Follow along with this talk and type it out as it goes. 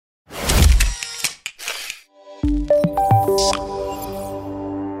I'm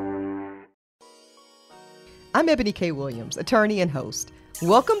Ebony K. Williams, attorney and host.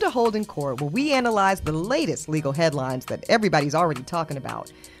 Welcome to Holding Court, where we analyze the latest legal headlines that everybody's already talking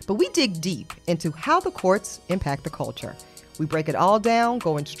about. But we dig deep into how the courts impact the culture. We break it all down,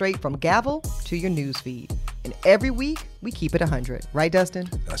 going straight from gavel to your news feed. And every week, we keep it 100. Right, Dustin?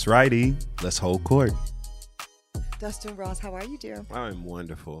 That's right, E. Let's hold court. Dustin Ross, how are you, dear? I'm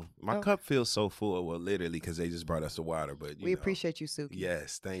wonderful. My cup feels so full. Well, literally, because they just brought us the water. But we appreciate you, Suki.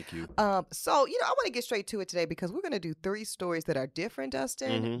 Yes, thank you. So, I want to get straight to it today because we're going to do 3 stories that are different,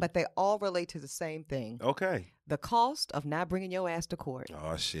 Dustin, but they all relate to the same thing. Okay. The cost of not bringing your ass to court.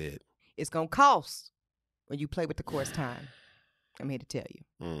 Oh, shit. It's going to cost when you play with the court's time. I'm here to tell you.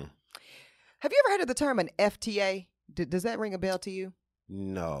 Have you ever heard of the term an FTA? Does that ring a bell to you?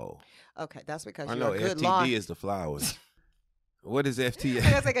 No. Okay, that's because I you're know a good FTD is the flowers. What is FTA?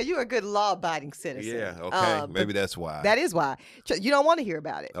 That's like you're a good law-abiding citizen. Yeah, okay. Maybe that's why. That is why. You don't want to hear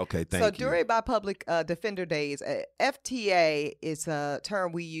about it. Okay, thank you. So during my public defender days, FTA is a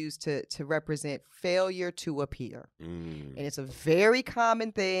term we use to represent failure to appear. And it's a very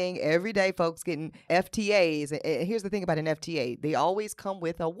common thing. Every day folks getting FTAs. And here's the thing about an FTA. They always come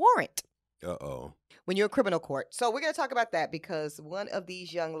with a warrant. Uh-oh. When you're in criminal court. So we're going to talk about that because one of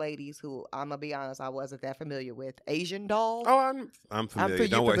these young ladies who, I'm going to be honest, I wasn't that familiar with, Asian Doll. Oh, I'm familiar.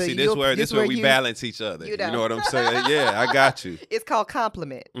 Don't worry. See, This this where we balance each other. You know what I'm saying? Yeah, I got you. It's called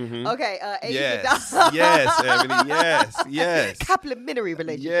Compliment. Okay. Asian Doll. Yes, Ebony. Yes. Complimentary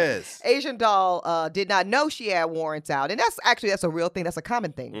relationship. Yes. Asian Doll did not know she had warrants out. And that's a real thing. That's a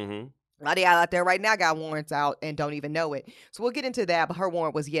common thing. A lot of y'all out there right now got warrants out and don't even know it. So we'll get into that. But her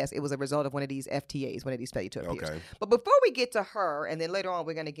warrant was, yes, it was a result of one of these FTAs, one of these failure to appears. Okay. But before we get to her, and then later on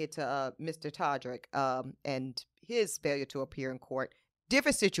we're going to get to Mr. Todrick and his failure to appear in court.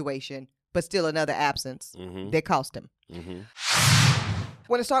 Different situation, but still another absence that cost him. I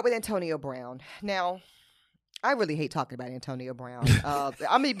want to start with Antonio Brown. Now, I really hate talking about Antonio Brown. I'm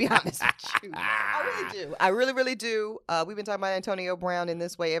going to be honest with you. I really do. I really, really do. We've been talking about Antonio Brown in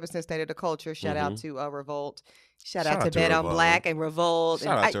this way ever since State of the Culture. Shout out to Revolt. Shout out to Bet on Black and Revolt.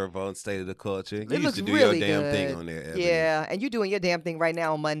 Shout out to Revolt and State of the Culture. You used to do really your damn good. thing on there, Ebony. Yeah, and you're doing your damn thing right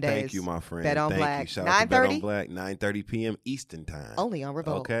now on Mondays. Thank you, my friend. Bet on Thank Black. You. Shout out to Bet 9:30? on Black, 9:30 p.m. Eastern Time. Only on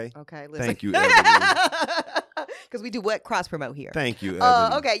Revolt. Okay. Listen. Thank you, Ebony. Because we do what? Cross promote here. Thank you,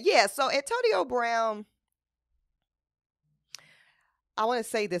 Ebony. Okay, yeah. So Antonio Brown. I want to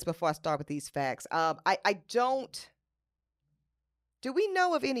say this before I start with these facts. I don't. Do we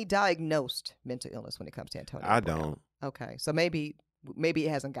know of any diagnosed mental illness when it comes to Antonio Brown? I don't. Okay, so maybe it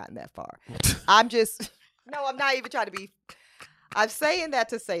hasn't gotten that far. I'm not even trying to be. I'm saying that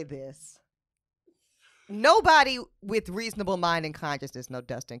to say this. Nobody with reasonable mind and consciousness, no,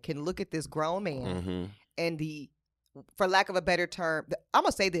 Dustin, can look at this grown man and for lack of a better term, I'm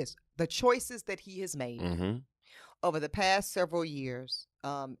gonna say this: the choices that he has made. Over the past several years,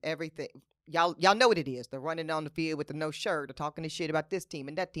 everything y'all know what it is. They're running on the field with the no shirt, or talking this shit about this team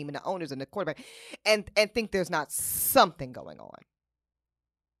and that team and the owners and the quarterback, and think there's not something going on.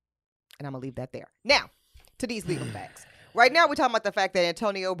 And I'm gonna leave that there. Now, to these legal facts. Right now, we're talking about the fact that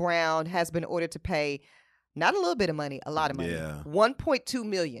Antonio Brown has been ordered to pay not a little bit of money, a lot of money. Yeah. $1.2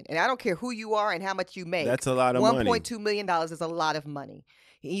 million. And I don't care who you are and how much you make. That's a lot of money. $1.2 million is a lot of money.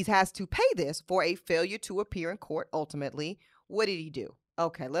 He has to pay this for a failure to appear in court ultimately. What did he do?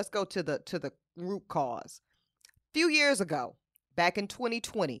 Okay, let's go to the root cause. A few years ago, back in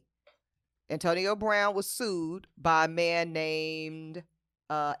 2020, Antonio Brown was sued by a man named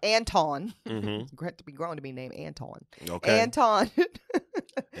Anton. Great to be grown to be named Anton. Okay. Anton.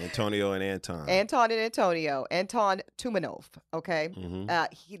 Antonio and Anton. Anton and Antonio. Anton Tumanov. Okay.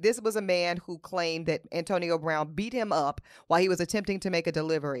 This was a man who claimed that Antonio Brown beat him up while he was attempting to make a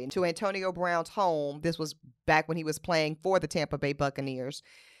delivery to Antonio Brown's home. This was back when he was playing for the Tampa Bay Buccaneers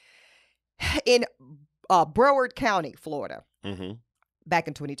in Broward County, Florida, back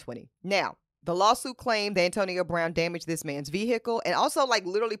in 2020. Now, the lawsuit claimed that Antonio Brown damaged this man's vehicle and also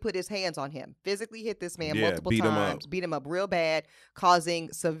literally put his hands on him, physically hit this man multiple times, beat him up real bad,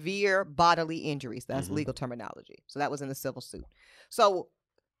 causing severe bodily injuries. That's legal terminology. So that was in the civil suit. So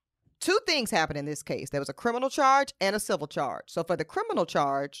 2 things happened in this case. There was a criminal charge and a civil charge. So for the criminal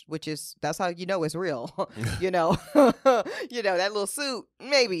charge, that's how you know it's real. That little suit,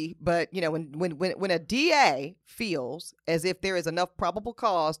 maybe, but when a DA feels as if there is enough probable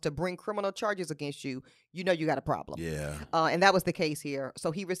cause to bring criminal charges against you, you know you got a problem. Yeah. And that was the case here. So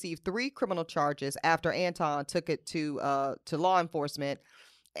he received 3 criminal charges after Anton took it to law enforcement.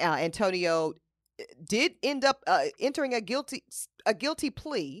 Antonio did end up entering a guilty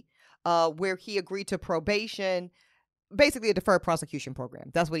plea where he agreed to probation, basically a deferred prosecution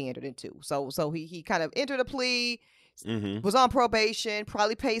program. That's what he entered into. So he kind of entered a plea, was on probation,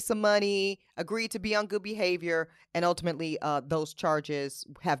 probably paid some money, agreed to be on good behavior, and ultimately those charges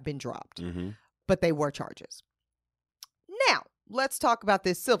have been dropped. But they were charges. Now, let's talk about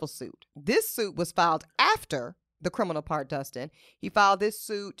this civil suit. This suit was filed after the criminal part, Dustin. He filed this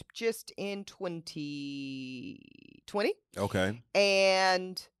suit just in 2020. Okay.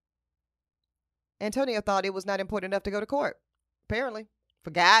 And Antonio thought it was not important enough to go to court. Apparently.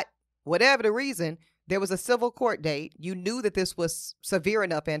 Forgot. Whatever the reason, there was a civil court date. You knew that this was severe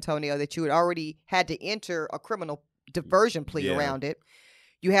enough, Antonio, that you had already had to enter a criminal diversion plea around it.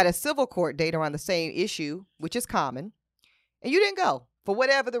 You had a civil court date around the same issue, which is common. And you didn't go for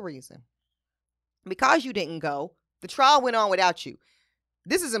whatever the reason. Because you didn't go, the trial went on without you.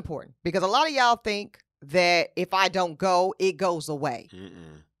 This is important because a lot of y'all think that if I don't go, it goes away.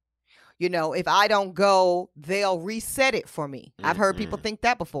 You know, if I don't go, they'll reset it for me. I've heard people think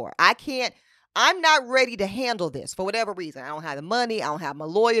that before. I'm not ready to handle this for whatever reason. I don't have the money. I don't have my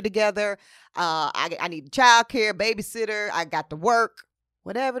lawyer together. I need childcare, babysitter. I got to work.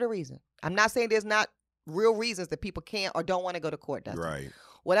 Whatever the reason. I'm not saying there's not real reasons that people can't or don't want to go to court. Dustin. Right.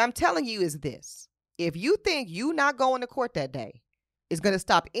 What I'm telling you is this. If you think you not going to court that day is going to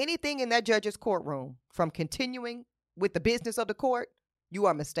stop anything in that judge's courtroom from continuing with the business of the court, you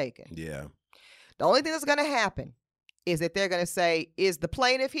are mistaken. Yeah. The only thing that's going to happen is that they're going to say, is the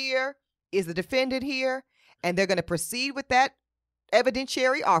plaintiff here? Is the defendant here? And they're going to proceed with that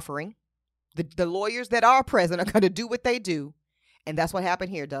evidentiary offering. The lawyers that are present are going to do what they do. And that's what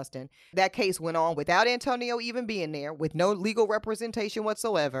happened here, Dustin. That case went on without Antonio even being there, with no legal representation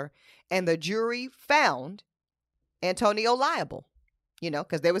whatsoever. And the jury found Antonio liable, you know,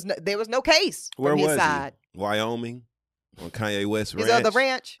 because there was no case from his side. Wyoming? On Kanye West ranch? His other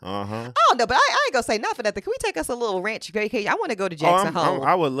ranch? Uh-huh. Oh, no, but I ain't going to say nothing for nothing. Can we take us a little ranch vacation? I want to go to Jackson Hole.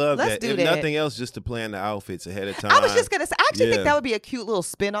 I would love Let's that. do If that. nothing else, just to plan the outfits ahead of time. I was just going to say, I actually think that would be a cute little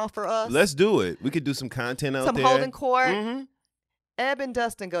spinoff for us. Let's do it. We could do some content out there. Some holding court. Mm-hmm. Ebb and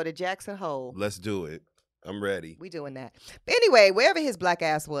Dustin go to Jackson Hole. Let's do it. I'm ready. We doing that. But anyway, wherever his black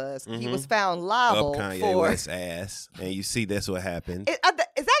ass was, he was found liable Up Kanye for West's ass. And you see that's what happened. Is that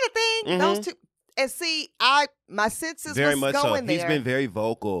a thing? Those two. And see, my senses very was much going so. there. He's been very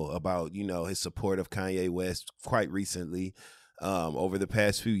vocal about, you know, his support of Kanye West quite recently. Over the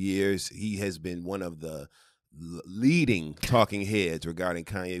past few years, he has been one of the leading talking heads regarding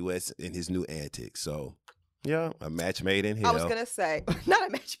Kanye West and his new antics. So, yeah, a match made in hell. I was going to say, not a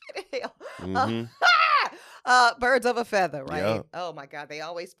match made in hell. Birds of a feather, right? Yeah. Oh, my God. They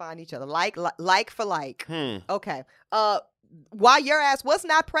always find each other. Like for like. Okay. While your ass was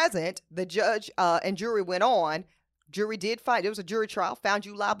not present, the judge and jury went on. Jury did find, it was a jury trial, found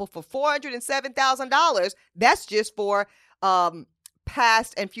you liable for $407,000. That's just for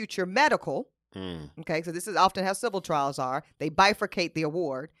past and future medical. Okay, so this is often how civil trials are. They bifurcate the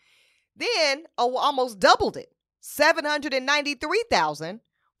award. Then almost doubled it, $793,000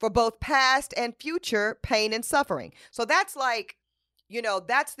 for both past and future pain and suffering. So that's like, you know,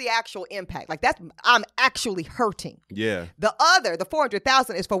 that's the actual impact. Like I'm actually hurting. Yeah. The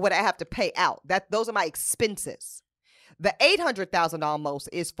 $400,000 is for what I have to pay out. Those are my expenses. The $800,000 almost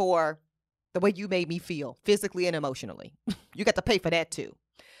is for the way you made me feel physically and emotionally. You got to pay for that too.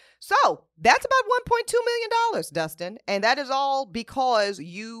 So that's about $1.2 million, Dustin. And that is all because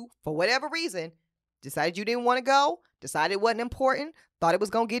you, for whatever reason, decided you didn't want to go, decided it wasn't important, thought it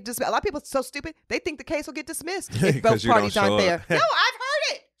was going to get dismissed. A lot of people are so stupid, they think the case will get dismissed if both parties aren't there. No, I've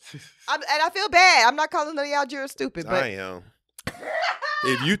heard it. And I feel bad. I'm not calling none of y'all jurors stupid. But I am.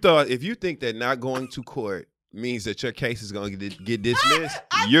 If you think that not going to court means that your case is going to get dismissed,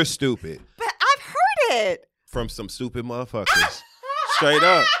 you're stupid. But I've heard it. From some stupid motherfuckers. Straight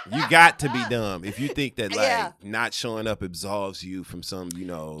up. You got to be dumb if you think that not showing up absolves you from some, you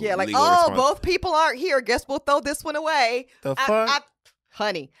know, legal both people aren't here. Guess we'll throw this one away. The fuck?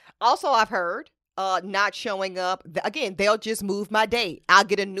 Honey. Also, I've heard not showing up. Again, they'll just move my date. I'll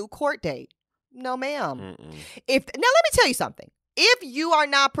get a new court date. No, ma'am. Now, let me tell you something. If you are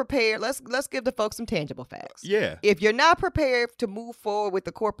not prepared, let's give the folks some tangible facts. Yeah. If you're not prepared to move forward with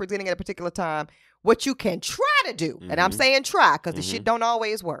the court presenting at a particular time, what you can try to do, and I'm saying try because the shit don't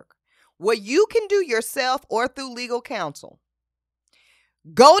always work. What you can do yourself or through legal counsel,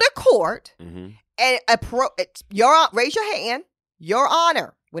 go to court and raise your hand, Your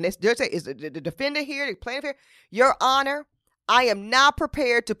Honor. When is the defendant here, the plaintiff here, Your Honor, I am not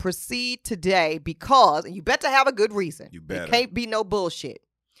prepared to proceed today because, and you better have a good reason. You better. It can't be no bullshit.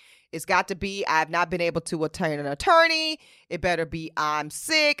 It's got to be, I've not been able to obtain an attorney. It better be, I'm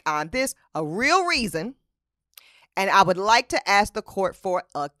sick, I'm this, a real reason. And I would like to ask the court for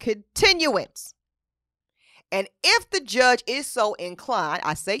a continuance. And if the judge is so inclined,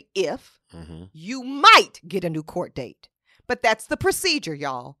 I say if, you might get a new court date. But that's the procedure,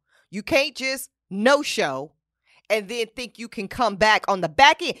 y'all. You can't just no-show and then think you can come back on the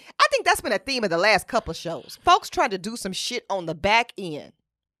back end. I think that's been a theme of the last couple shows. Folks trying to do some shit on the back end.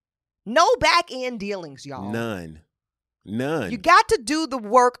 No back end dealings, y'all. None. You got to do the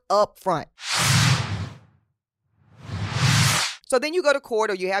work up front. So then you go to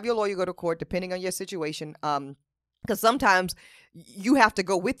court, or you have your lawyer go to court, depending on your situation. Because sometimes you have to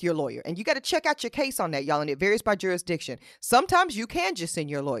go with your lawyer, and you got to check out your case on that, y'all. And it varies by jurisdiction. Sometimes you can just send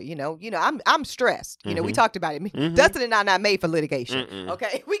your lawyer. You know, I'm stressed. You know, we talked about it. Dustin and I are not made for litigation.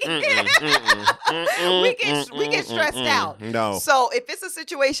 Okay, we get stressed out. No. So if it's a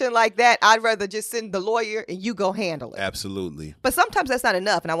situation like that, I'd rather just send the lawyer and you go handle it. Absolutely. But sometimes that's not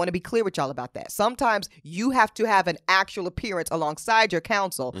enough, and I want to be clear with y'all about that. Sometimes you have to have an actual appearance alongside your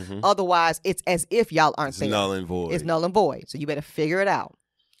counsel. Otherwise, it's as if y'all aren't there. It's null and void. It's null and void. So you better figure it out.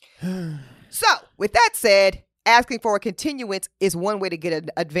 So, with that said, asking for a continuance is one way to get an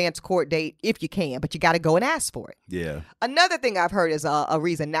advanced court date if you can, but you got to go and ask for it. Yeah. Another thing I've heard is a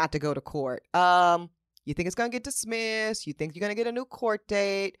reason not to go to court. You think it's going to get dismissed. You think you're going to get a new court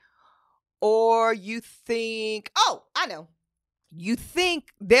date. Or you think, oh, I know. You think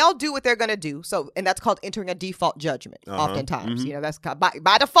they'll do what they're going to do. So, and that's called entering a default judgment. Oftentimes, you know, that's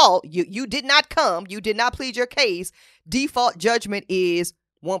by default. You did not come. You did not plead your case. Default judgment is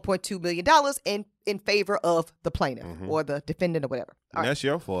 $1.2 million in favor of the plaintiff or the defendant or whatever. And that's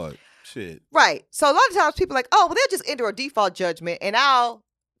your fault. Shit. Right. So a lot of times people are like, oh, well, they'll just enter a default judgment and I'll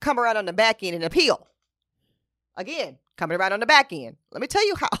come around on the back end and appeal. Again, coming around on the back end. Let me tell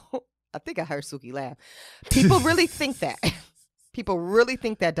you how. I think I heard Suki laugh. People really think that. People really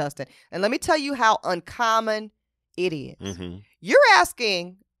think that, Dustin. And let me tell you how uncommon it is. You're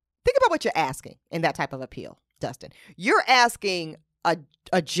asking, think about what you're asking in that type of appeal, Dustin. You're asking a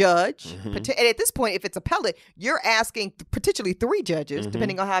judge, and at this point, if it's appellate, you're asking potentially 3 judges,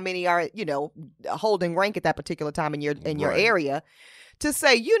 depending on how many are, you know, holding rank at that particular time in your area, to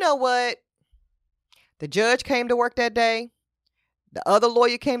say, you know what, the judge came to work that day, the other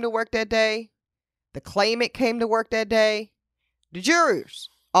lawyer came to work that day, the claimant came to work that day. The jurors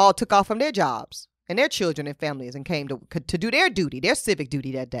all took off from their jobs and their children and families and came to do their duty, their civic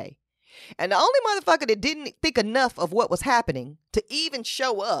duty that day. And the only motherfucker that didn't think enough of what was happening to even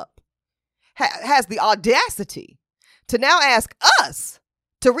show up has the audacity to now ask us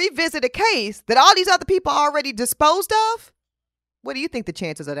to revisit a case that all these other people already disposed of. What do you think the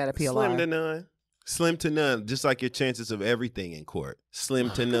chances of that appeal are? Slim to none. Slim to none, just like your chances of everything in court. Slim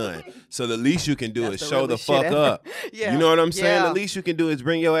to none. So the least you can do is show the fuck up. You know what I'm saying? The least you can do is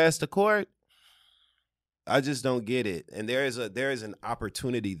bring your ass to court. I just don't get it. And there is an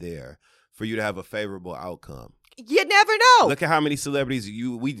opportunity there for you to have a favorable outcome. You never know. Look at how many celebrities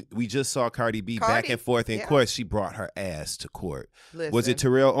we just saw Cardi B back and forth in court. She brought her ass to court. Listen. Was it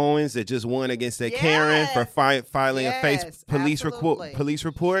Terrell Owens that just won against that Karen for filing a fake police report?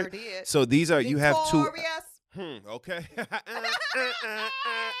 Sure did. So these are you have two. Okay. We can play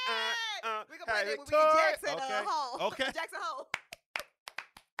that when we get Jackson Hole. Okay. Jackson Hole.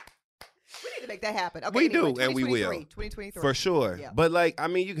 We need to make that happen. Okay, we anyway, do, and we will. 2023. For sure. Yeah. But, like, I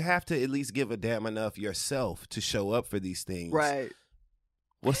mean, you have to at least give a damn enough yourself to show up for these things. Right.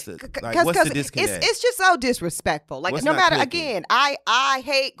 What's the disconnect? It's just so disrespectful. Like, no matter, again, I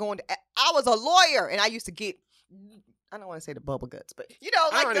hate going to, I was a lawyer, and I used to get, I don't want to say the bubble guts, but, you know,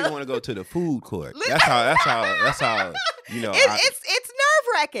 like I don't even want to go to the food court. That's how, you know. It's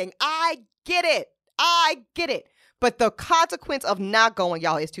nerve-wracking. I get it. But the consequence of not going,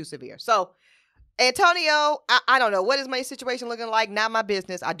 y'all, is too severe. So, Antonio, I don't know. What is my situation looking like? Not my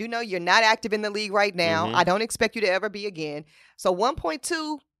business. I do know you're not active in the league right now. I don't expect you to ever be again. So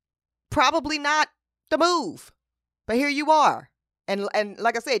 1.2, probably not the move. But here you are. And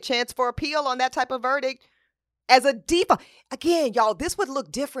like I said, chance for appeal on that type of verdict as a default. Again, y'all, this would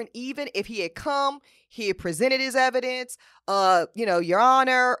look different even if he had come, he had presented his evidence, you know, Your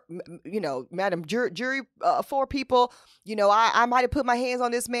Honor, you know, Madam Jury, 4 people, you know, I might have put my hands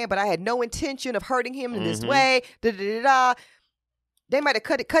on this man, but I had no intention of hurting him in this way. They might have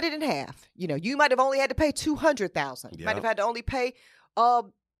cut it in half. You know, you might have only had to pay $200,000. You might have had to only pay $100,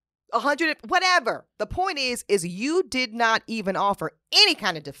 whatever. The point is you did not even offer any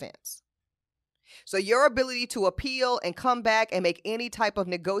kind of defense. So your ability to appeal and come back and make any type of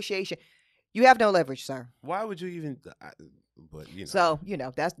negotiation, You have no leverage, sir. Why would you even? But So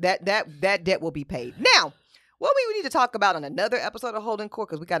that's that debt will be paid. Now, what we need to talk about on another episode of Holding Court,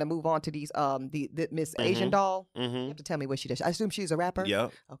 because we got to move on to these the Miss Asian doll. You have to tell me what she does. I assume she's a rapper.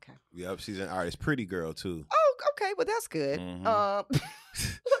 Yep. Okay. Yep. She's an artist, pretty girl too. Oh, okay. Well, that's good.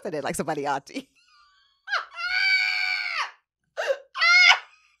 Look at it like somebody auntie.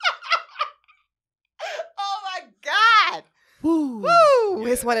 Oh my God. Woo.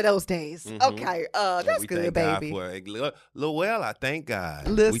 Yeah. It's one of those days. Okay. That's good, baby. Well, I thank God.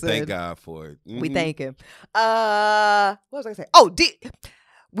 Listen, we thank God for it. We thank him. What was I going to say? Oh,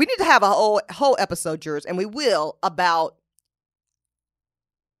 we need to have a whole episode, jurors, and we will, about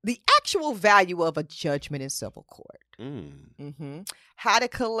the actual value of a judgment in civil court. How to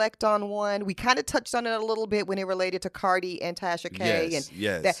collect on one. We kind of touched on it a little bit when it related to Cardi and Tasha K.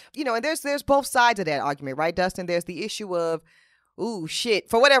 Yes. That, and there's both sides of that argument, right, Dustin? There's the issue of, ooh, shit,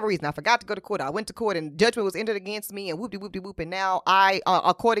 for whatever reason, I forgot to go to court. I went to court and judgment was entered against me and whoop-de-whoop-de-whoop. And now I,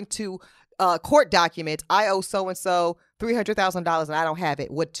 according to court documents, I owe so-and-so $300,000 and I don't have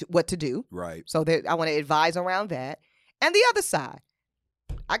it. What to do? Right. So I want to advise around that. And the other side,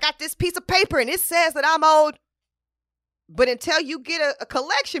 I got this piece of paper and it says that I'm owed. But until you get a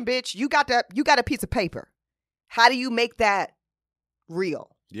collection, bitch, you got a piece of paper. How do you make that real?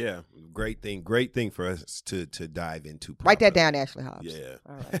 Yeah, great thing for us to dive into. Write that down, Ashley Hobbs. Yeah.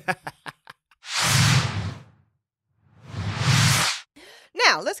 All right.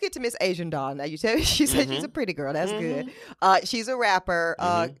 Now, let's get to Miss Asian Doll. Now, you said she's a pretty girl. That's good. She's a rapper.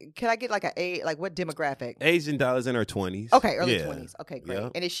 Can I get what demographic? Asian Doll is in her 20s. Okay, early 20s. Okay, great.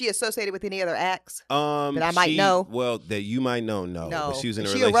 Yep. And is she associated with any other acts that I might know? Well, that you might know, no. But she was in a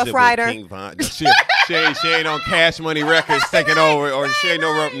relationship Rough Rider? With King Von. She ain't on Cash Money Records taking over, or she ain't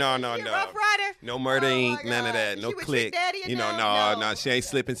no Rough Rider? No Murder Inc., none of that. No Click. No, she ain't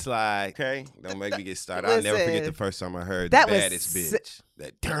Slip and Slide. Okay? Don't make me get started. I'll never forget the first time I heard The Baddest Bitch.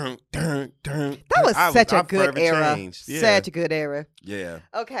 That That was such a good era. Yeah. Such a good era. Yeah.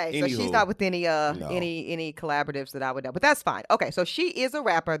 Okay, so she's not with any collaboratives that I would know, but that's fine. Okay, so she is a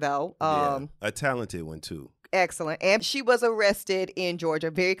rapper though. A talented one too. Excellent. And she was arrested in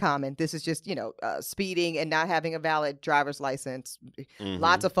Georgia. Very common. This is just, speeding and not having a valid driver's license.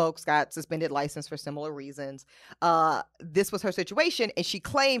 Lots of folks got suspended license for similar reasons. This was her situation, and she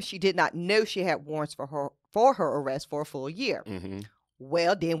claims she did not know she had warrants for her arrest for a full year.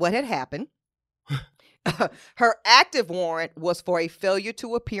 Well, then what had happened? Her active warrant was for a failure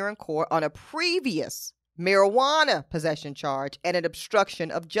to appear in court on a previous marijuana possession charge and an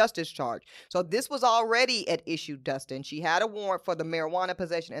obstruction of justice charge. So this was already at issue, Dustin. She had a warrant for the marijuana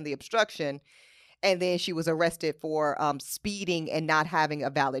possession and the obstruction, and then she was arrested for speeding and not having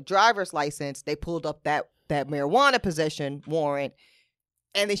a valid driver's license. They pulled up that marijuana possession warrant,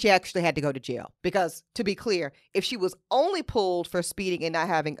 and then she actually had to go to jail. Because, to be clear, if she was only pulled for speeding and not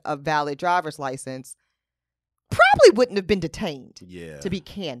having a valid driver's license, probably wouldn't have been detained. Yeah. To be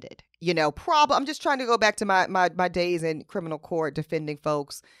candid. I'm just trying to go back to my days in criminal court defending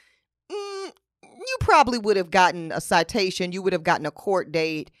folks. You probably would have gotten a citation. You would have gotten a court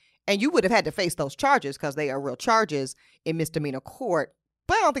date, and you would have had to face those charges because they are real charges in misdemeanor court.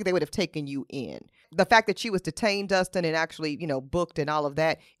 But I don't think they would have taken you in. The fact that she was detained, Dustin, and actually, booked and all of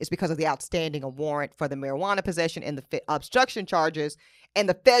that is because of the outstanding warrant for the marijuana possession and the obstruction charges and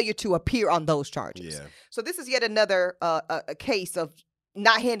the failure to appear on those charges. Yeah. So this is yet another a case of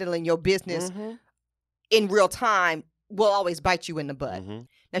not handling your business in real time will always bite you in the butt.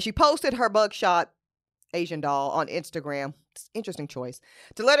 Now, she posted her mugshot, Asian Doll, on Instagram. Interesting choice.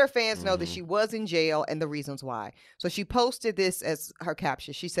 To let her fans know that she was in jail and the reasons why. So she posted this as her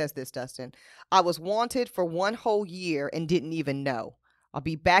caption. She says this, Dustin: "I was wanted for 1 whole year and didn't even know. I'll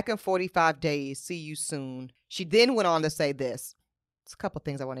be back in 45 days. See you soon." She then went on to say this. It's a couple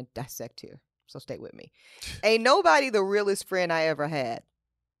things I want to dissect here, so stay with me. "Ain't nobody the realest friend I ever had.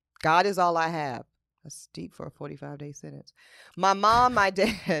 God is all I have." That's deep for a 45-day sentence. "My mom, my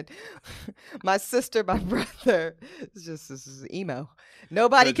dad, my sister, my brother." This is emo.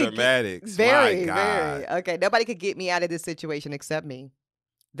 Nobody could dramatic. Very. Okay, nobody could get me out of this situation except me.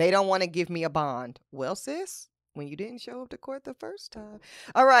 They don't want to give me a bond. Well, sis, when you didn't show up to court the first time.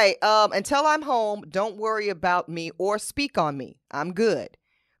 All right. Until I'm home, don't worry about me or speak on me. I'm good.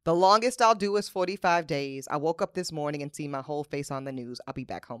 The longest I'll do is 45 days. I woke up this morning and see my whole face on the news. I'll be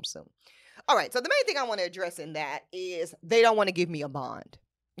back home soon. All right, so the main thing I want to address in that is they don't want to give me a bond.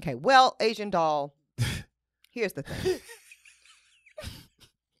 Okay, well, Asian Doll, here's the thing.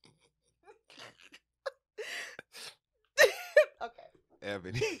 Okay.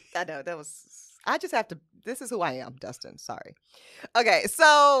 Ebony. I know, I just have to, this is who I am, Dustin. Sorry. Okay,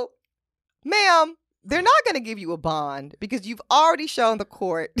 so ma'am, they're not going to give you a bond because you've already shown the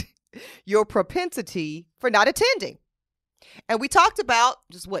court your propensity for not attending. And we talked about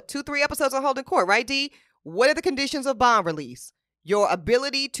just 2-3 episodes on holding court, right, D? What are the conditions of bond release? Your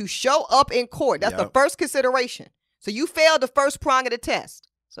ability to show up in court. That's the first consideration. So you failed the first prong of the test.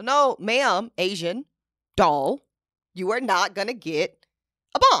 So no, ma'am, Asian doll, you are not going to get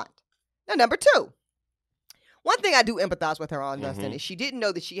a bond. Now, number 2. One thing I do empathize with her on, Dustin, is she didn't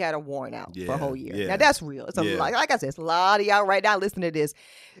know that she had a warrant out for a whole year. Yeah. Now, that's real. It's like I said, it's a lot of y'all right now listening to this.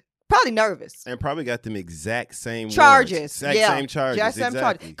 Probably nervous. And probably got them exact same charges. Same charges.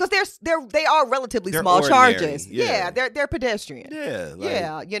 Exactly. Because they are relatively small ordinary. Charges. Yeah, they're pedestrian. Yeah.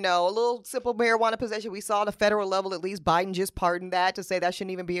 A little simple marijuana possession. We saw on a federal level, at least Biden just pardoned that to say that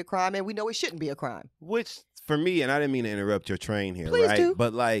shouldn't even be a crime, and we know it shouldn't be a crime. Which, for me, and I didn't mean to interrupt your train here, Please right? do.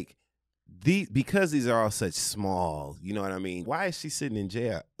 But because these are all such small, you know what I mean? Why is she sitting in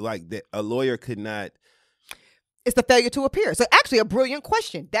jail? Like, a lawyer could not. It's the failure to appear. So actually a brilliant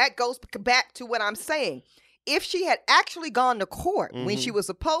question. That goes back to what I'm saying. If she had actually gone to court when she was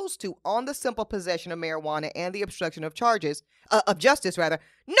supposed to on the simple possession of marijuana and the obstruction of justice, no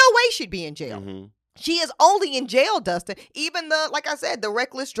way she'd be in jail. She is only in jail, Dustin. Even like I said, the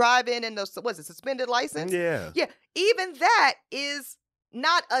reckless driving and the suspended license? Yeah. Even that is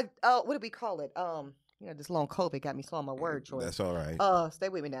not what do we call it? This long COVID got me slow on my word choice. That's all right. Stay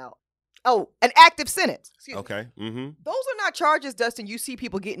with me now. Oh, an active sentence. Okay. Mm-hmm. Those are not charges, Dustin, you see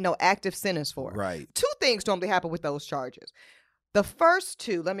people getting no active sentence for. Right. 2 things normally happen with those charges. The first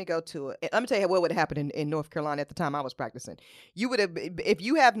 2, let me go to it. Let me tell you what would have happened in North Carolina at the time I was practicing. You would have, if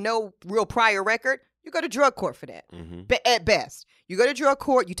you have no real prior record, you go to drug court for that, at best. You go to drug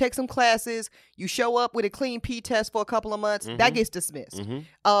court, you take some classes, you show up with a clean P test for a couple of months, that gets dismissed.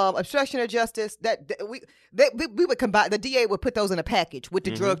 Obstruction of justice, we would combine, the DA would put those in a package with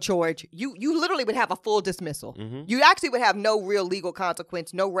the drug charge. You literally would have a full dismissal. You actually would have no real legal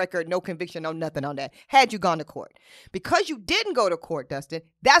consequence, no record, no conviction, no nothing on that, had you gone to court. Because you didn't go to court, Dustin,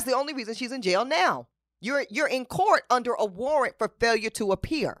 that's the only reason she's in jail now. You're in court under a warrant for failure to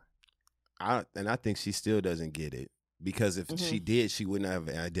appear. I think she still doesn't get it, because if she did, she wouldn't have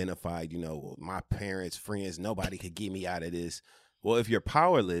identified, my parents, friends, nobody could get me out of this. Well, if you're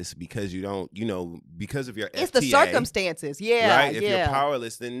powerless because you don't, because of your FTA. It's the circumstances. Yeah. Right? If you're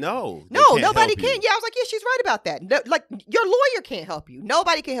powerless, then no, nobody can. Yeah, I was like, yeah, she's right about that. No, like, your lawyer can't help you.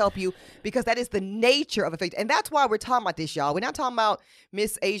 Nobody can help you because that is the nature of a fake. And that's why we're talking about this, y'all. We're not talking about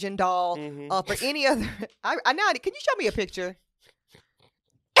Miss Asian Doll for any other. Can you show me a picture?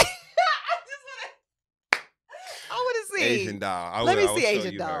 I want to see Asian Doll. Let me see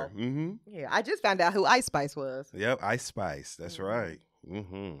Asian Doll. Mm-hmm. Yeah, I just found out who Ice Spice was. Yep, Ice Spice. That's right.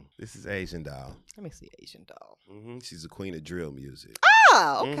 This is Asian Doll. Let me see Asian Doll. She's the queen of drill music.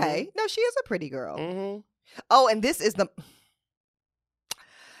 Ah, okay. No, she is a pretty girl. Oh, and this is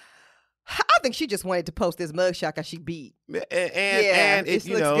I think she just wanted to post this mugshot because she beat. And it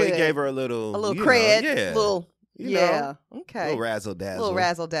gave her a little cred. Okay. Little razzle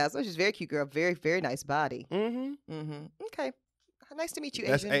dazzle. She's a very cute girl. Very, very nice body. Okay. Nice to meet you,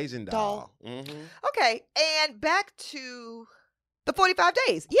 That's Asian Doll. Okay. And back to the 45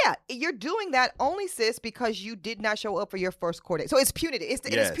 days. Yeah. You're doing that only, sis, because you did not show up for your first court date. So it's punitive.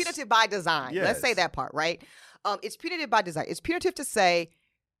 It is punitive by design. Yes. Let's say that part, right? It's punitive by design. It's punitive to say,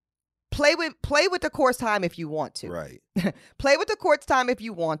 play with the court's time if you want to. Right. Play with the court's time if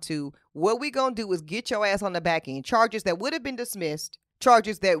you want to. What we gonna do is get your ass on the back end. Charges that would have been dismissed.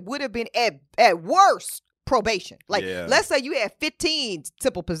 Charges that would have been at worst probation. Let's say you had 15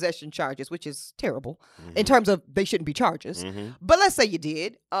 simple possession charges, which is terrible in terms of they shouldn't be charges. But let's say you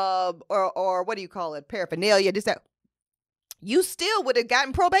did, or what do you call it? Paraphernalia. This that. You still would have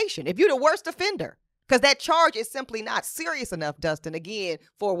gotten probation if you're the worst offender. Because that charge is simply not serious enough, Dustin, again,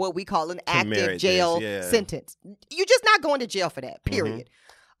 for what we call an active jail sentence. You're just not going to jail for that, period.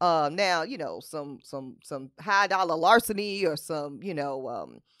 Now, some high dollar larceny or some,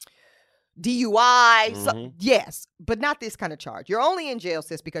 DUI, yes, but not this kind of charge. You're only in jail,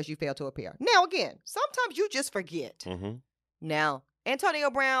 sis, because you failed to appear. Now, again, sometimes you just forget. Now,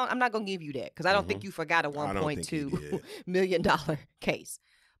 Antonio Brown, I'm not going to give you that because I don't think you forgot a $1.2 million case.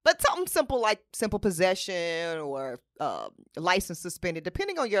 But something simple like simple possession or license suspended,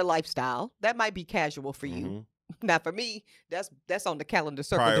 depending on your lifestyle, that might be casual for you. Now, for me, that's on the calendar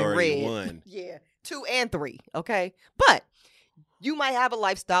circled in red. 1. Yeah, 2 and 3, okay? But you might have a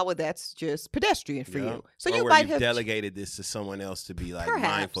lifestyle where that's just pedestrian for you. So you might have delegated this to someone else to be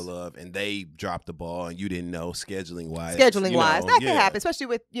mindful of, and they dropped the ball and you didn't know scheduling wise. That can happen, especially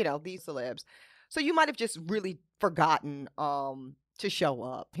with, these celebs. So you might have just really forgotten to show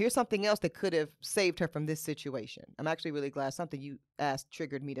up. Here's something else that could have saved her from this situation. I'm actually really glad something you asked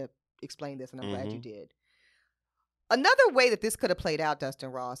triggered me to explain this, and I'm glad you did. Another way that this could have played out,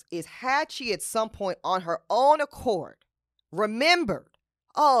 Dustin Ross, is had she at some point on her own accord remembered,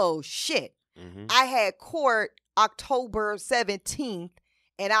 oh shit, I had court October 17th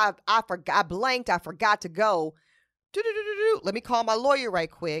and I blanked, I forgot to go. Let me call my lawyer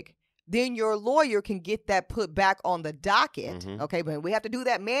right quick. Then your lawyer can get that put back on the docket. Okay, but we have to do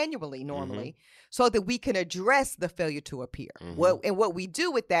that manually normally so that we can address the failure to appear. What we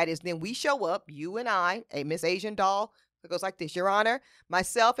do with that is then we show up, you and I, Miss Asian Doll. It goes like this. Your Honor,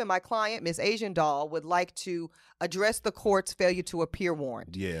 myself and my client, Miss Asian Doll, would like to address the court's failure to appear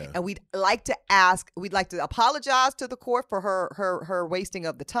warrant. Yeah. And we'd like to apologize to the court for her wasting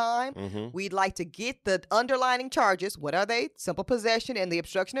of the time. We'd like to get the underlining charges. What are they? Simple possession and the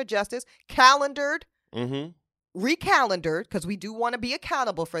obstruction of justice calendared, recalendared, because we do want to be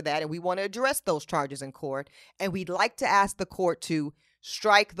accountable for that and we want to address those charges in court. And we'd like to ask the court to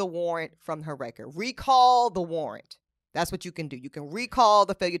strike the warrant from her record. Recall the warrant. That's what you can do. You can recall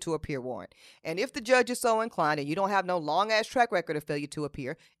the failure to appear warrant. And if the judge is so inclined and you don't have no long-ass track record of failure to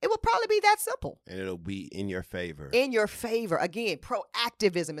appear, it will probably be that simple. And it'll be in your favor. In your favor. Again,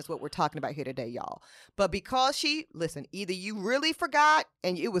 proactivism is what we're talking about here today, y'all. But because either you really forgot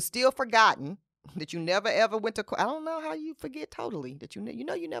and it was still forgotten that you never ever went to court. I don't know how you forget totally that you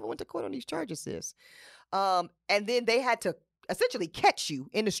never went to court on these charges, sis. And then they had to essentially catch you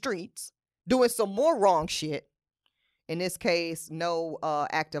in the streets doing some more wrong shit. In this case, no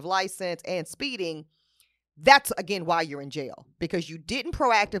active license and speeding. That's, again, why you're in jail. Because you didn't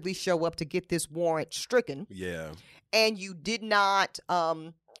proactively show up to get this warrant stricken. Yeah. And you did not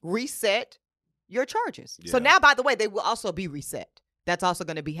reset your charges. Yeah. So now, by the way, they will also be reset. That's also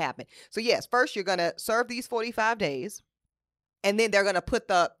going to be happening. So, yes, first you're going to serve these 45 days. And then they're going to put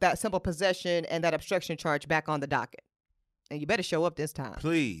that simple possession and that obstruction charge back on the docket. And you better show up this time.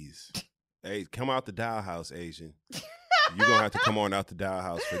 Please. Hey, come out the dial house, Asian. You're gonna have to come on out the dial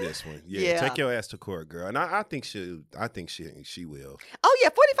house for this one. Yeah, take your ass to court, girl. And I think she will. Oh yeah,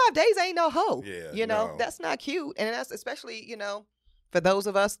 45 days ain't no hoe. Yeah, no. That's not cute. And that's especially, for those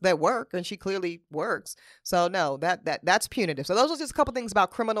of us that work, and she clearly works. So no, that's punitive. So those are just a couple things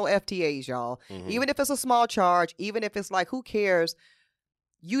about criminal FTAs, y'all. Even if it's a small charge, even if it's like, who cares?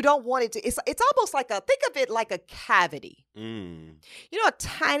 You don't want it to, it's almost like think of it like a cavity. A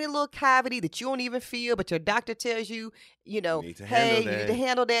tiny little cavity that you don't even feel, but your doctor tells you, you need to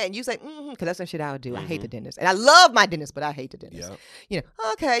handle that. And you say, because that's some shit I would do. I hate the dentist. And I love my dentist, but I hate the dentist. Yep.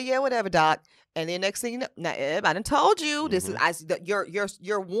 Okay, yeah, whatever, doc. And then next thing you know, now, I done told you, this is,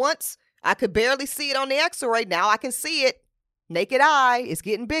 your once, I could barely see it on the x-ray. Now I can see it. Naked eye, it's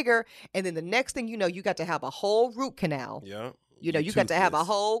getting bigger. And then the next thing you know, you got to have a whole root canal. Yeah. You got to have a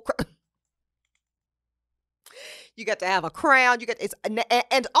whole, you got to have a crown.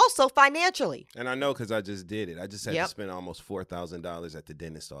 And also financially. And I know because I just did it. I just had to spend almost $4,000 at the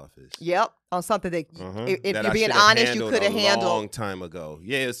dentist office. Yep, on something that, if you're being honest, you could have handled a long time ago.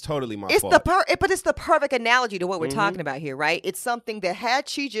 Yeah, it's totally my fault. But it's the perfect analogy to what we're talking about here, right? It's something that had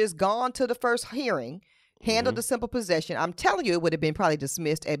she just gone to the first hearing, handled the simple possession, I'm telling you, it would have been probably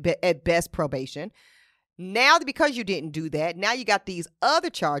dismissed at best probation. Now, because you didn't do that, now you got these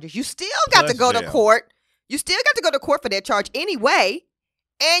other charges. You still got to go to court. You still got to go to court for that charge anyway.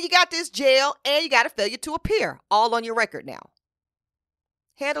 And you got this jail, and you got a failure to appear, all on your record now.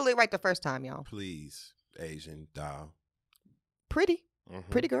 Handle it right the first time, y'all. Please, Asian doll. Pretty.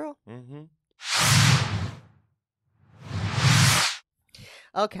 Pretty girl.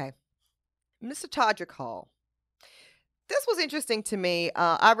 Okay. Mr. Todrick Hall. This was interesting to me.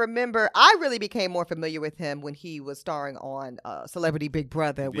 I remember I really became more familiar with him when he was starring on Celebrity Big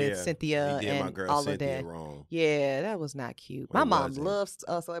Brother with Cynthia he did and my girl all Cynthia of that. Wrong. Yeah, that was not cute. My mom loves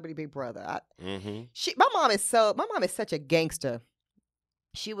Celebrity Big Brother. My mom is such a gangster.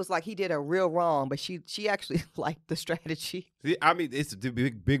 She was like, he did a real wrong, but she actually liked the strategy. I mean, it's the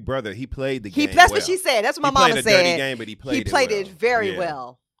Big Brother. He played the game. That's what she said. That's what my mama said. He played a dirty game, but he played it very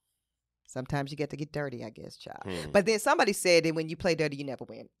well. Sometimes you get to get dirty, I guess, child. But then somebody said that when you play dirty, you never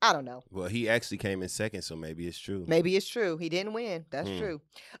win. I don't know. Well, he actually came in second, so maybe it's true. Maybe it's true. He didn't win. That's true.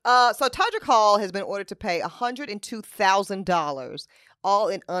 So Todrick Hall has been ordered to pay $102,000, all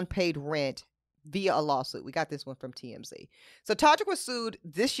in unpaid rent, via a lawsuit. We got this one from TMZ. So Todrick was sued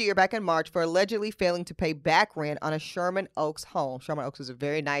this year, back in March, for allegedly failing to pay back rent on a Sherman Oaks home. Sherman Oaks is a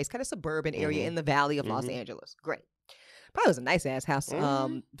very nice, kind of suburban area in the valley of Los Angeles. Great. Probably was a nice ass house,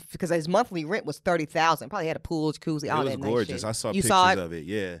 because his monthly rent was $30,000. Probably had a pool, jacuzzi, all that nice shit. It was gorgeous. I saw pictures of it.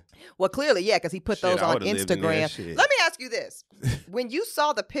 Yeah. Well, clearly, yeah, because he put those on Instagram. Let me ask you this. When you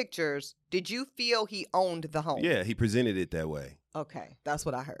saw the pictures, did you feel he owned the home? Yeah, he presented it that way. Okay, that's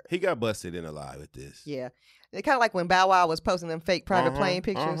what I heard. He got busted in a lie with this. Yeah. It's kind of like when Bow Wow was posting them fake private plane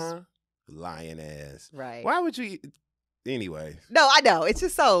pictures. Lying ass. Right. Why would you... Anyway. No, I know. It's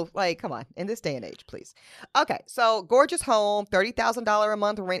just so, like, come on. In this day and age, please. Okay, so gorgeous home, $30,000 a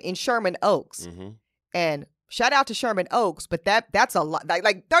month rent in Sherman Oaks. Mm-hmm. And shout out to Sherman Oaks, but that's a lot.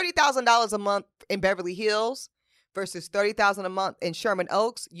 Like $30,000 a month in Beverly Hills versus $30,000 a month in Sherman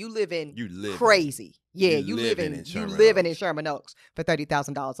Oaks. You live in crazy. Yeah, you live in Sherman Oaks for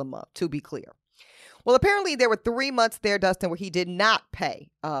 $30,000 a month, to be clear. Well, apparently there were 3 months there, Dustin, where he did not pay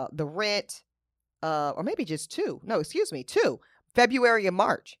the rent. Or maybe just 2. No, excuse me, 2. February and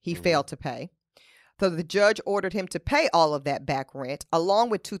March, he failed to pay. So the judge ordered him to pay all of that back rent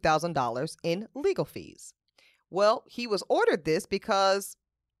along with $2,000 in legal fees. Well, he was ordered this because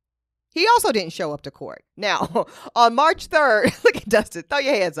he also didn't show up to court. Now, on March 3rd, look at Dustin, throw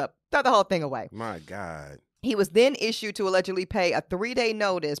your hands up, throw the whole thing away. My God. He was then issued to allegedly pay a 3-day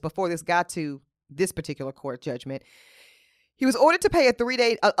notice before this got to this particular court judgment. He was ordered to pay a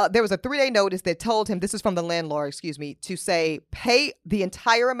 3-day, there was a 3-day notice that told him, this is from the landlord, to say, pay the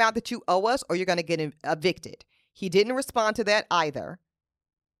entire amount that you owe us or you're going to get evicted. He didn't respond to that either.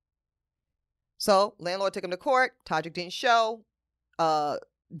 So landlord took him to court. Todrick didn't show.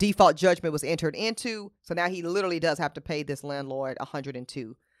 Default judgment was entered into. So now he literally does have to pay this landlord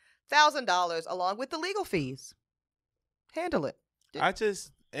 $102,000 along with the legal fees. Handle it. I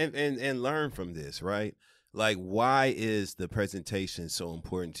just, and learn from this, right? Like, why is the presentation so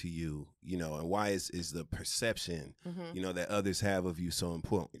important to you, and why is the perception, that others have of you so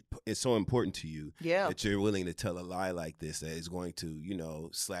important? It's so important to you that you're willing to tell a lie like this that is going to,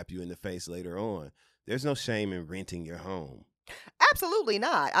 slap you in the face later on. There's no shame in renting your home. Absolutely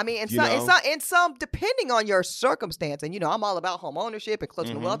not. I mean, in some, depending on your circumstance, and I'm all about home ownership and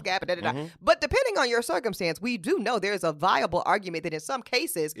closing the wealth gap, and but depending on your circumstance, we do know there's a viable argument that in some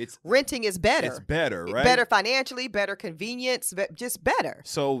cases, renting is better. It's better, right? Better financially, better convenience, just better.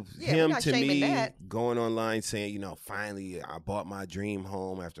 So him to me going online saying, finally I bought my dream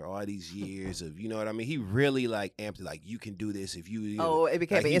home after all these years of, what I mean? He really amped it, like, you can do this if you. It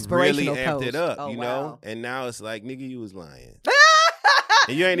became an inspirational post. He really amped it up, wow. And now it's like, nigga, you was lying.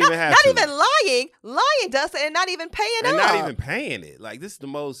 And you ain't even have not even lying, Dustin, and not even paying and not even paying it. Like, this is the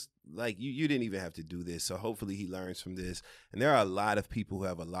most, like, you didn't even have to do this. So hopefully he learns from this. And there are a lot of people who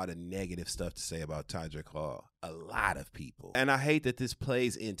have a lot of negative stuff to say about Todrick Hall. A lot of people. And I hate that this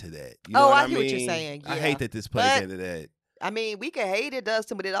plays into that. You know what I mean? What you're saying. Yeah. I hate that this plays into that. I mean, we can hate it,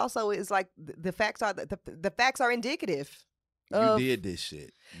 Dustin, but it also is like the facts are the facts are indicative. You did this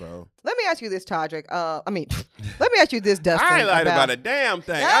shit, bro. Let me ask you this, Todrick. Let me ask you this, Dustin. I ain't lied about a damn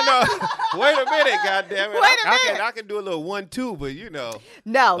thing. I know. Wait a minute, goddammit. I can do a little 1-2, but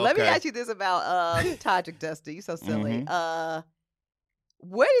No, let me ask you this about Todrick, Dustin. You're so silly.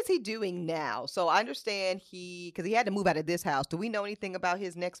 What is he doing now? So I understand because he had to move out of this house. Do we know anything about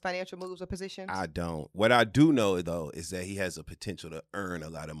his next financial moves or positions? I don't. What I do know, though, is that he has a potential to earn a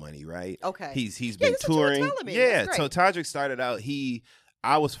lot of money, right? Okay. He's been touring. Yeah, so Todrick started out,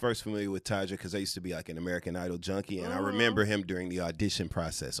 I was first familiar with Todrick because I used to be like an American Idol junkie, and I remember him during the audition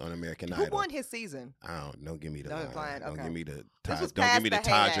process on American Idol. Who won his season? Don't give me the line. Don't give me the Don't give me the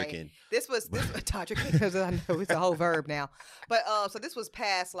Todrick. And this was Todrick because I know it's a whole verb now. But so this was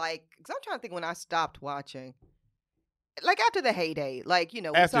past because I'm trying to think when I stopped watching, like after the heyday,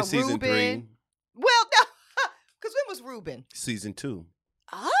 after season Ruben. 3. Well, no, because when was Ruben? Season 2.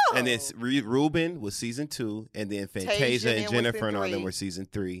 Oh. And then Ruben was season 2, and then Fantasia and Jennifer and all them were season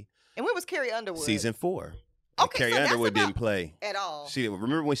 3. And when was Carrie Underwood? Season 4. Okay, Carrie Underwood didn't play at all. She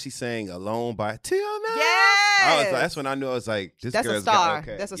remember when she sang "Alone" by Tiana? Yes. That's when I knew I was like, this That's girl's a star.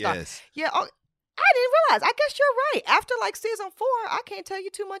 Okay. That's a star. Yes. Yeah. Oh, I didn't realize. I guess you're right. After season 4, I can't tell you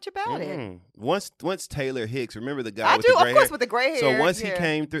too much about it. Once Taylor Hicks, remember the guy with the gray hair? Of course, with the gray hair. So once he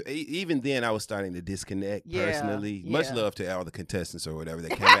came through, even then I was starting to disconnect personally. Yeah. Much love to all the contestants or whatever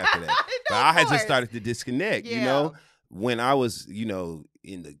that came after that. But I had just started to disconnect, when I was,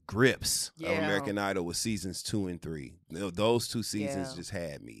 in the grips of American Idol with seasons 2 and 3. Those 2 seasons just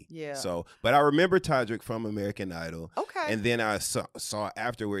had me. Yeah. So, but I remember Todrick from American Idol. Okay. And then I saw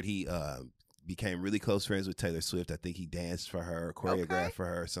afterward he became really close friends with Taylor Swift. I think he danced for her, choreographed for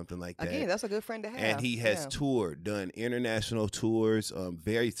her, something like that. Again, that's a good friend to have. And he has toured, done international tours,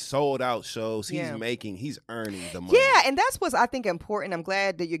 very sold out shows. He's earning the money. Yeah, and that's what's I think important. I'm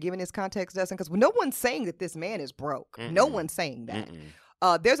glad that you're giving this context, Dustin, because no one's saying that this man is broke. No one's saying that.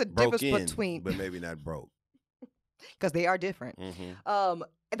 There's a difference between, but maybe not broke, because they are different.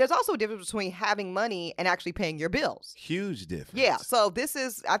 there's also a difference between having money and actually paying your bills. Huge difference. Yeah. So this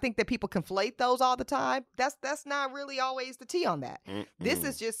is, I think that people conflate those all the time. That's not really always the tea on that. This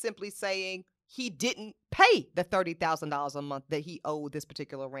is just simply saying he didn't pay the $30,000 a month that he owed this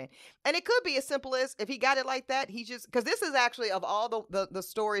particular rent. And it could be as simple as, if he got it like that, he just, because this is actually, of all the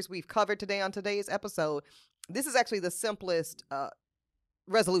stories we've covered today on today's episode, this is actually the simplest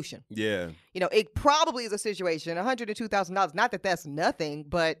resolution. Yeah. It probably is a situation, $102,000, not that that's nothing,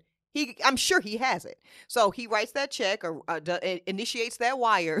 but I'm sure he has it. So he writes that check or initiates that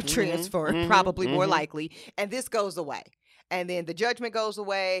wire transfer, probably more likely, and this goes away. And then the judgment goes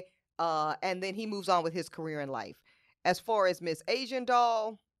away, and then he moves on with his career in life. As far as Miss Asian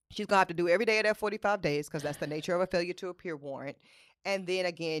Doll, she's going to have to do every day of that 45 days because that's the nature of a failure to appear warrant. And then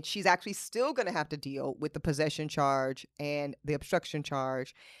again, she's actually still going to have to deal with the possession charge and the obstruction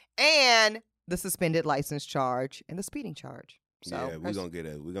charge and the suspended license charge and the speeding charge. So yeah, we're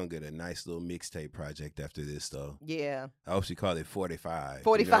gonna get a nice little mixtape project after this though. Yeah. I hope she called it 45.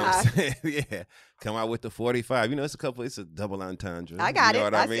 45. Yeah. Come out with the 45. It's a double entendre. I got it.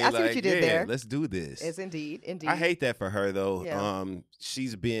 What I mean? I see what you did there. Let's do this. It's indeed. I hate that for her though. Yeah.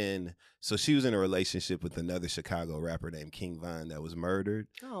 She was in a relationship with another Chicago rapper named King Von that was murdered.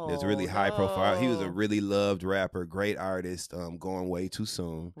 Oh, It was really high profile. He was a really loved rapper, great artist, going way too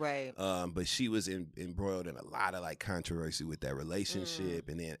soon. Right. But she was embroiled in a lot of like controversy with that relationship.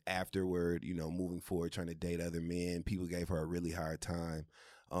 And then afterward, moving forward, trying to date other men, people gave her a really hard time.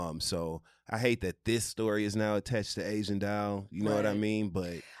 So I hate that this story is now attached to Asian Doll. You know what I mean?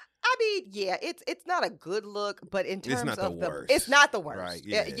 But I mean, yeah, it's not a good look, but in terms it's not of the worst. It's not the worst. Right,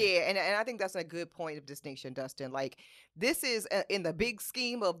 yeah. And I think that's a good point of distinction, Dustin. Like, this is in the big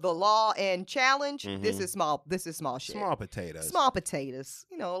scheme of the law and challenge. This is small shit. Small potatoes. Small potatoes.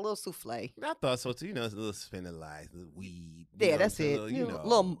 A little souffle. I thought so too. It's a little spinning life, a little weed. Yeah, that's it. A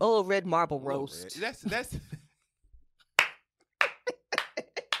little red marble roast. That's.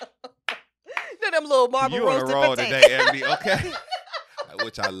 Them little marble you roasted on a roll potatoes. today, Ebony, okay?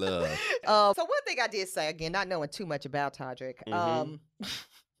 Which I love. So one thing I did say, again, not knowing too much about Todrick,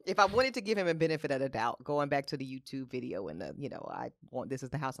 if I wanted to give him a benefit of the doubt, going back to the YouTube video and this is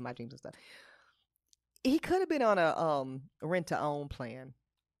the house of my dreams and stuff, he could have been on a rent to own plan.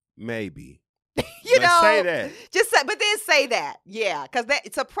 Maybe. Say that. But then say that. Yeah. Because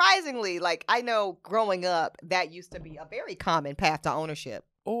that, surprisingly, like, I know growing up, that used to be a very common path to ownership.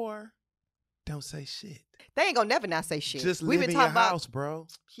 Or don't say shit. They ain't gonna never not say shit. Just live in your house, bro.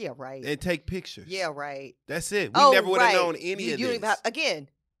 Yeah, right. And take pictures. Yeah, right. That's it. We never would have known any of this. Again,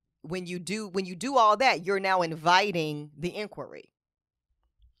 when you do all that, you're now inviting the inquiry.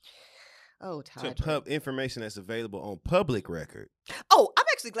 Oh, Todrick. To information that's available on public record. Oh, I'm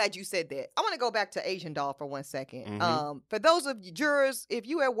actually glad you said that. I want to go back to Asian Doll for 1 second. For those of you jurors, if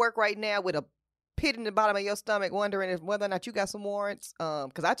you at work right now with a pit in the bottom of your stomach wondering whether or not you got some warrants,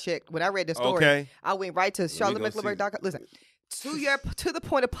 because I checked when I read the story. I went right to charlottemecklenburg.com. Listen, to the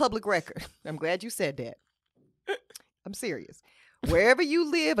point of public record. I'm glad you said that. I'm serious. Wherever you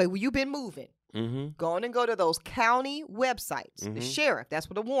live or you've been moving, go on and go to those county websites. The sheriff, that's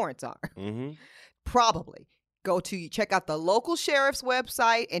where the warrants are. Probably check out the local sheriff's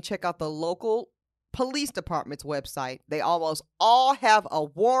website and check out the local police department's website. They almost all have a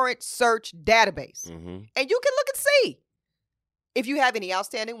warrant search database. And you can look and see if you have any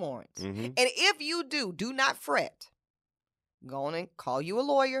outstanding warrants. And if you do not fret. Go on and call you a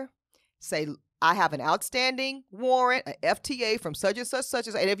lawyer. Say, I have an outstanding warrant, an FTA from such and such.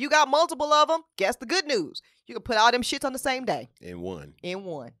 And if you got multiple of them, guess the good news. You can put all them shits on the same day. In one.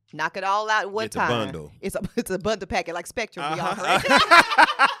 Knock it all out at one time. Bundle. It's a bundle packet like Spectrum.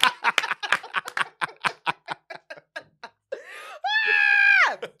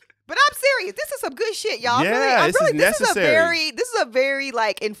 But I'm serious. This is some good shit, y'all. Yeah, this is necessary. This is a very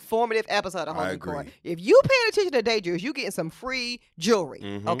like informative episode of Holy Court. If you paying attention to day jurors, you getting some free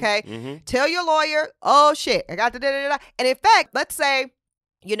jewelry. Okay, tell your lawyer, oh shit, I got the da. And in fact, let's say,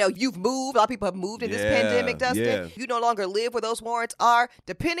 you've moved. A lot of people have moved in this pandemic, Dustin. Yeah. You no longer live where those warrants are.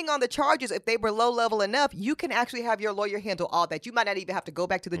 Depending on the charges, if they were low level enough, you can actually have your lawyer handle all that. You might not even have to go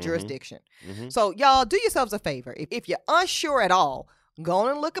back to the jurisdiction. So y'all, do yourselves a favor. If you're unsure at all, go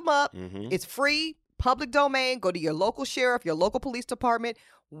on and look them up. It's free, public domain. Go to your local sheriff, your local police department.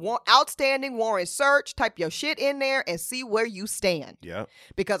 Outstanding warrant search. Type your shit in there and see where you stand. Yeah.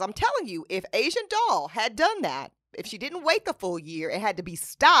 Because I'm telling you, if Asian Doll had done that, if she didn't wait the full year and had to be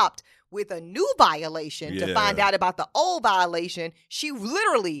stopped with a new violation to find out about the old violation, she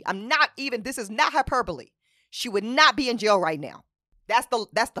literally, this is not hyperbole. She would not be in jail right now. That's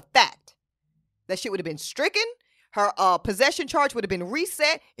the fact. That shit would have been stricken. Her possession charge would have been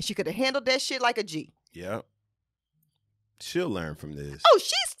reset, and she could have handled that shit like a G. Yep. She'll learn from this. Oh,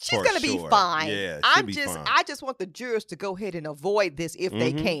 she's gonna be fine. Yeah, I just want the jurors to go ahead and avoid this if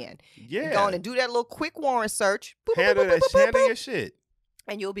they can. Yeah. Go on and do that little quick warrant search. Handle your shit.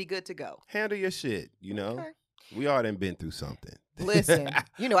 And you'll be good to go. Handle your shit, you know. Okay. We all done been through something. Listen,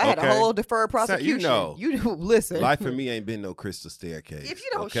 I had a whole deferred prosecution. Listen. Life for me ain't been no crystal staircase. If you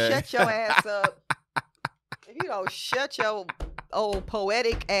don't shut your ass up, if you don't shut your old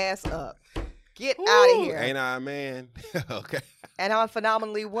poetic ass up, get out of here. Ain't I a man? Okay. And I'm a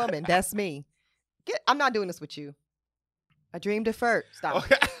phenomenally woman. That's me. I'm not doing this with you. A dream deferred. Stop.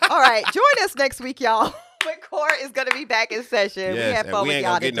 Okay. All right. Join us next week, y'all. When court is going to be back in session. Yes, we have fun with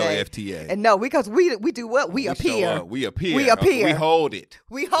y'all today. We ain't going to get no FTA. And no, because we do what? We appear. We appear. We appear. We hold it.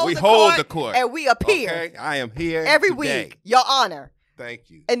 We hold the court. And we appear. Okay. I am here every today. week. Your honor.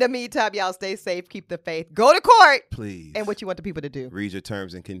 Thank you. In the meantime, y'all stay safe. Keep the faith. Go to court. Please. And what you want the people to do. Read your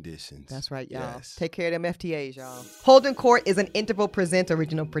terms and conditions. That's right, y'all. Yes. Take care of them FTAs, y'all. Holding Court is an Interval Presents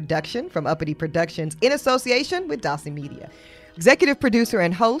original production from Uppity Productions in association with Dawson Media. Executive producer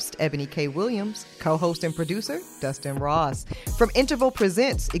and host, Ebony K. Williams. Co-host and producer, Dustin Ross. From Interval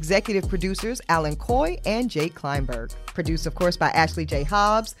Presents, executive producers, Alan Coy and Jake Kleinberg. Produced, of course, by Ashley J.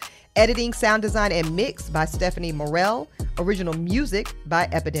 Hobbs. Editing, sound design, and mix by Stephanie Morell. Original music by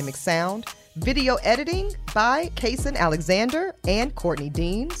Epidemic Sound. Video editing by Kason Alexander and Courtney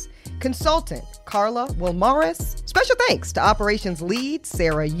Deans. Consultant, Carla Wilmaris. Special thanks to Operations Lead,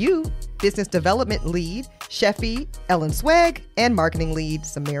 Sarah Yu. Business Development Lead, Sheffy Ellen Swag. And Marketing Lead,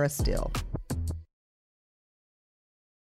 Samira Still.